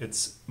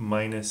 It's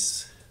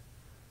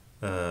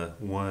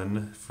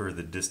 -1 for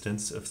the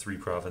distance of 3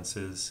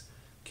 provinces.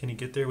 Can he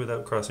get there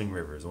without crossing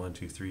rivers? 1,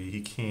 2, 3.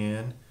 He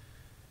can.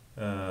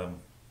 Oh,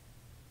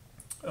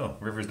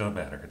 rivers don't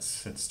matter.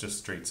 It's just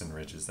straits and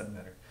ridges that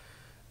matter.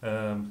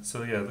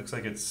 So yeah, it looks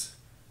like it's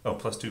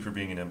 +2 for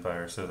being an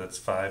empire. So that's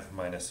 5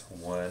 minus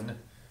 1.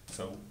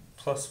 So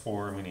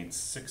 +4, and we need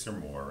 6 or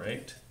more,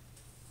 right?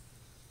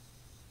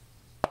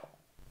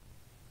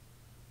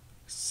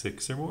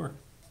 6 or more.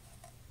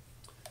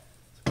 So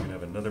we're gonna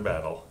have another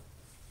battle.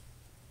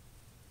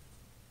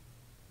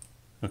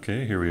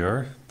 Okay, here we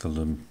are. The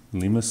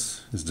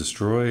Limes is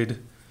destroyed.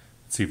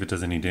 Let's see if it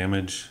does any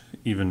damage.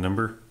 Even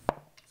number.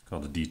 It's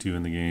called a D2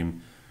 in the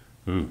game.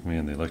 Ooh,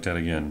 man, they lucked out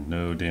again.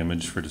 No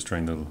damage for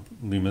destroying the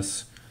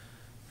Limes.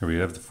 Here we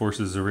have the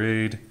forces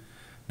arrayed.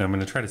 Now I'm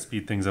going to try to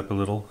speed things up a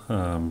little.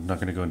 I'm not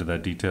going to go into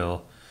that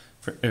detail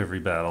for every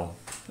battle.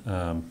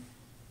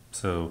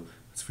 So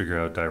let's figure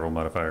out die roll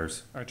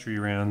modifiers. Archery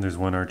round, there's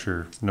 1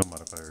 archer, no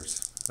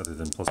modifiers other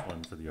than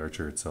 +1 for the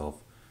archer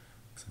itself.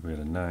 So we had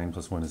a 9,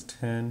 +1 is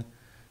 10.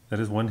 That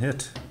is 1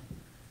 hit.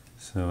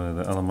 So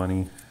the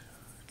Alemanni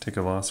take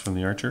a loss from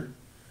the archer.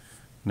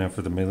 Now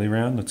for the melee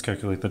round, let's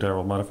calculate the die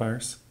roll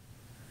modifiers.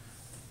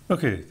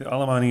 Okay, the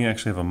Alemanni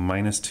actually have a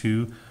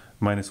 -2,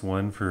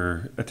 -1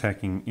 for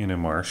attacking in a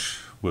marsh.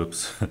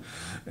 Whoops.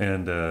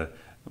 And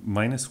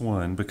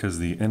 -1 because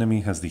the enemy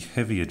has the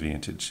heavy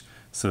advantage.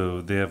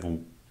 So they have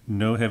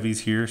no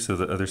heavies here, so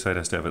the other side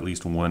has to have at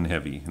least 1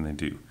 heavy, and they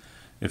do.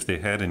 If they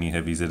had any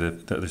heavies,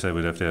 the other side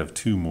would have to have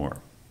 2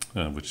 more,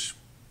 which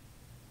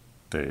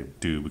they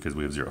do because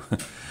we have 0.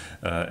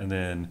 And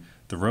then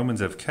the Romans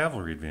have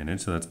cavalry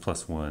advantage, so that's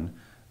 +1.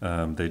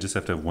 They just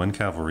have to have 1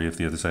 cavalry if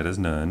the other side has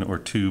none, or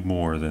 2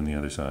 more than the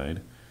other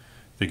side.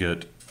 They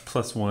get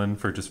 +1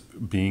 for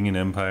just being an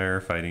empire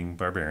fighting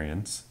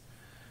barbarians.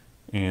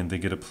 And they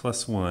get a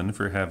 +1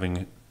 for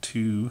having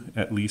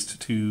at least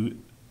 2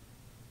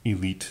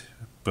 elite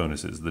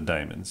bonuses, the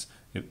diamonds.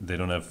 They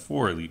don't have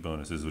 4 elite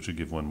bonuses, which would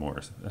give 1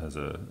 more as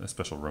a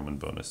special Roman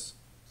bonus.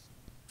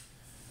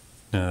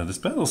 Now, this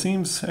battle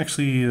seems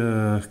actually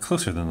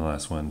closer than the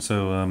last one.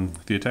 So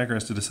the attacker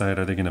has to decide,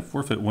 are they going to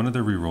forfeit one of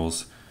their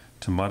rerolls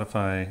to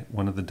modify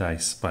one of the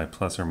dice by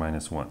 + or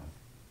 -1? I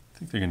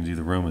think they're going to do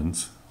the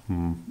Romans,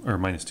 or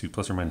 -2,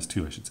 + or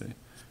 -2, I should say.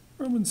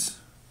 Romans,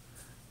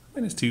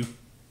 -2.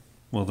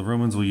 Well, the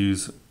Romans will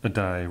use a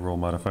die roll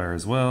modifier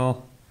as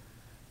well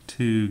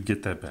to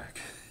get that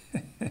back.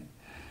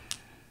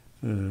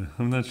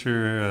 I'm not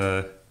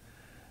sure.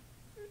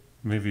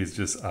 Maybe it's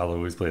just I'll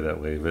always play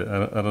that way, but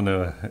I don't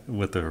know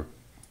what the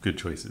good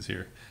choice is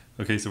here.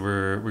 Okay, so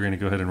we're going to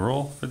go ahead and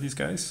roll for these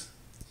guys.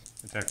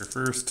 Attacker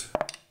first,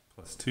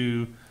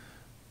 +2.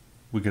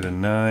 we get a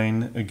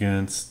 9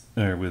 against,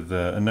 or with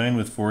a 9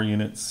 with 4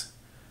 units.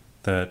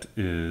 That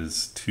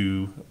is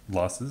 2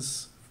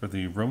 losses for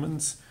the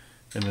Romans.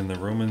 And then the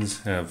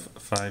Romans have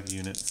 5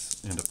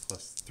 units and a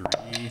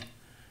 +3.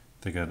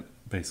 They got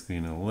basically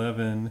an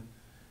 11.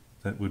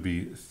 That would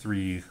be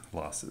 3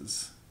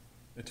 losses.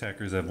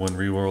 Attackers have 1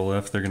 reroll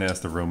left. They're going to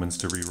ask the Romans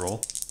to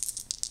reroll.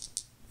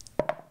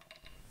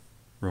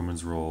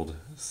 Romans rolled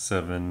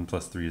 7 +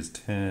 3 is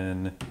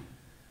 10.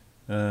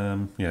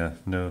 Yeah,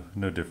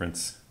 no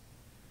difference.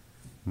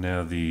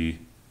 Now the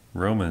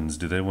Romans,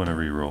 do they want to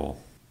reroll?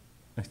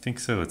 I think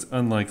so. It's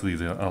unlikely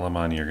the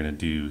Alemanni are going to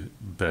do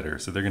better.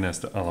 So they're going to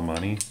ask the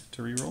Alemanni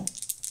to reroll.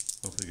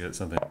 Hopefully get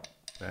something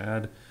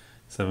bad.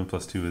 7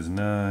 + 2 is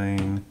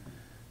 9.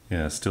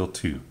 Yeah, still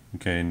 2.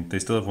 Okay, and they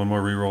still have 1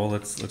 more reroll.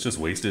 Let's just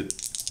waste it.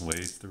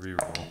 Waste the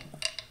reroll.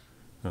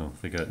 Oh,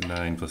 they got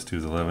 9 + 2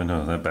 is 11.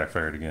 Oh, that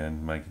backfired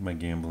again. My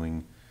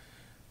gambling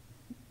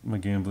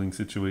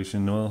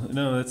situation. Well,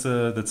 no, that's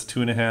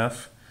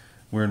 2.5.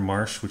 We're in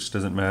Marsh, which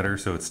doesn't matter,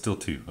 so it's still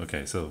 2.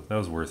 Okay, so that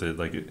was worth it.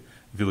 Like, if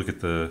you look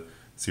at the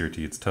CRT,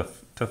 it's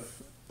tough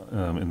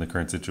in the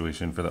current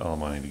situation for the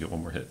Alemanni to get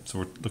 1 more hit. So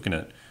we're looking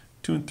at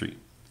 2 and 3.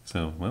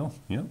 So, well,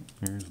 yeah,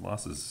 here's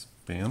losses.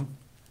 Bam.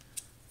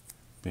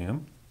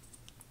 Bam.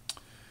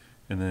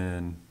 And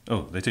then,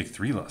 oh, they take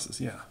 3 losses.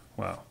 Yeah,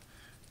 wow.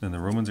 Then the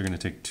Romans are going to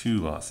take 2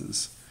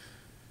 losses.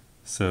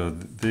 So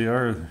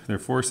their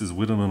force is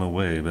whittling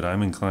away, but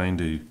I'm inclined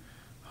to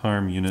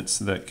harm units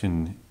that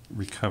can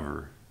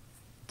recover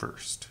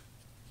first.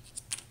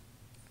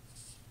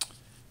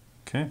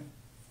 Okay.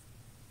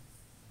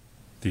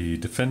 The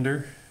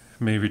defender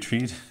may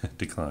retreat,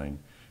 decline.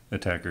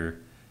 Attacker,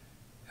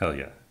 hell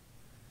yeah.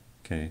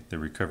 Okay, they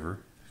recover.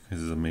 This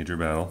is a major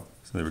battle,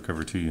 so they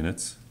recover 2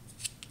 units.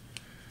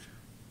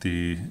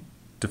 The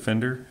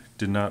defender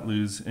did not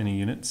lose any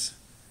units,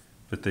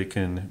 but they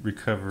can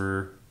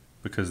recover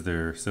because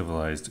they're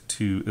civilized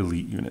 2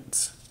 elite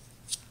units.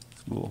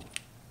 Cool.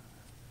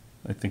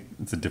 I think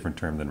it's a different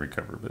term than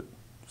recover, but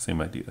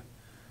same idea.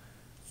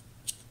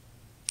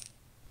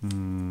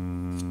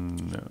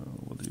 No,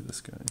 we'll do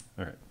this guy.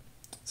 All right,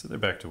 so they're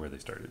back to where they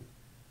started.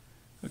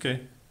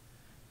 Okay,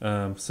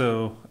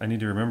 so I need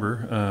to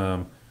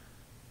remember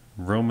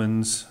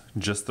Romans,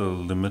 just the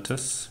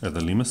limitus, or the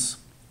limus.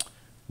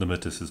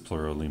 Limitus is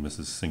plural, limus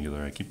is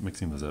singular. I keep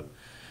mixing those up.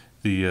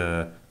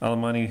 The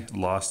Alemanni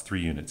lost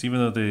 3 units, even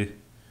though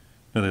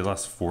they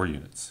lost 4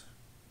 units.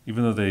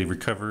 Even though they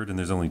recovered and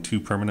there's only 2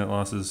 permanent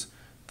losses,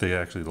 they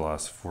actually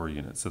lost 4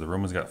 units. So the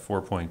Romans got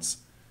 4 points,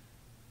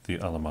 the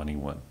Alemanni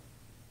won.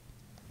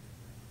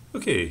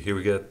 Okay, here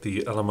we got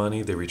the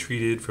Alemanni. They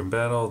retreated from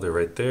battle. They're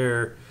right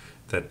there.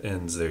 That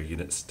ends their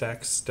unit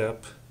stack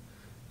step,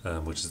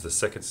 which is the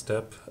second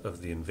step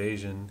of the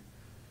invasion.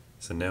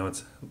 So now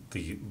it's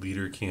the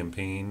leader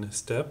campaign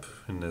step.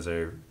 And as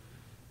I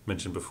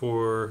mentioned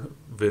before,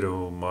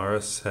 Vito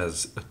Maris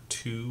has a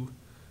 2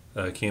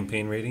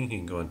 campaign rating. He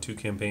can go on 2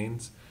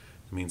 campaigns.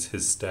 It means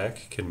his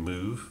stack can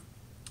move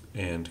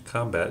and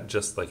combat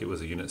just like it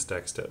was a unit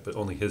stack step, but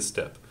only his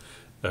step,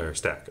 or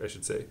stack, I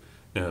should say.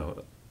 Now,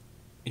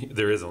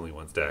 there is only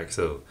 1 stack,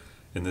 so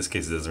in this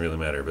case it doesn't really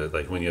matter, but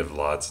like when you have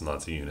lots and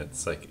lots of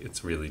units, like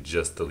it's really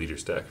just the leader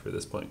stack for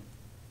this point.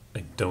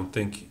 I don't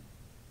think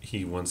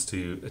he wants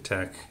to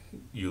attack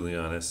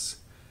Julianus.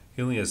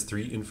 He only has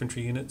 3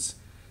 infantry units,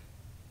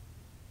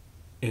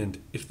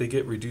 and if they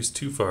get reduced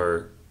too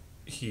far,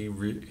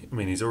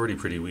 he's already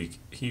pretty weak.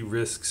 He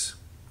risks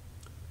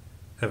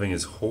having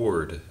his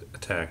horde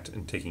attacked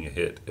and taking a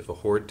hit. If a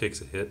horde takes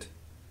a hit,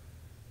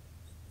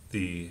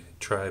 the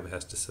tribe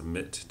has to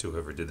submit to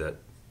whoever did that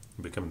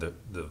and become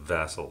the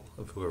vassal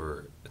of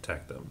whoever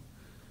attacked them.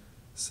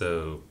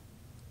 So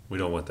we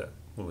don't want that.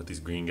 We want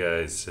these green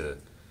guys to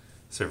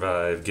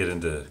survive, get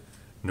into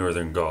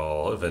northern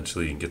Gaul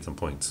eventually and get some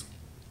points.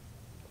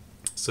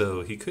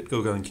 So he could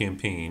go on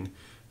campaign,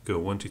 go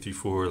 1, 2, 3,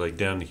 4, like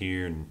down to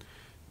here and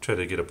try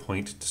to get a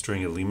point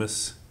destroying a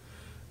limus,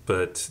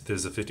 but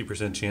there's a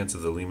 50% chance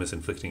of the limus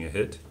inflicting a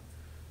hit.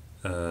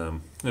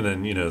 And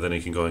then, then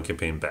he can go on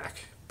campaign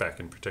back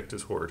and protect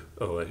his horde.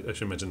 Oh, I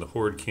should mention the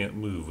horde can't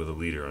move with a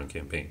leader on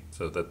campaign.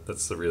 So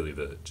that's really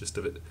the gist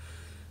of it.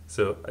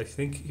 So I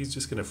think he's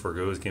just going to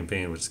forego his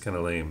campaign, which is kind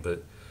of lame,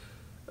 but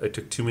I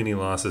took too many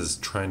losses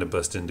trying to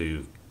bust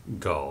into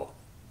Gaul.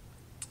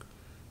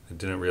 I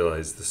didn't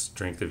realize the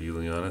strength of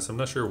Julianus. I'm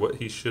not sure what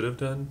he should have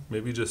done.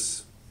 Maybe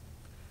just,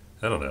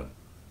 I don't know.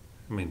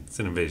 I mean, it's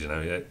an invasion.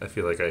 I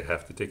feel like I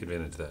have to take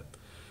advantage of that.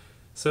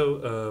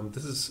 So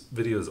this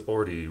video is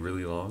already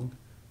really long.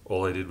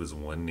 All I did was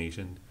 1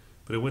 nation,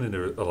 but it went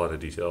into a lot of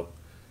detail.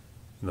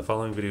 In the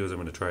following videos, I'm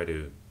going to try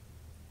to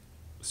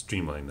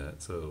streamline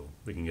that so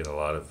we can get a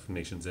lot of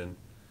nations in.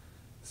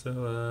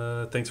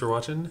 So thanks for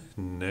watching.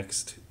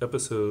 Next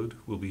episode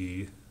will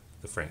be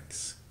the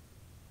Franks.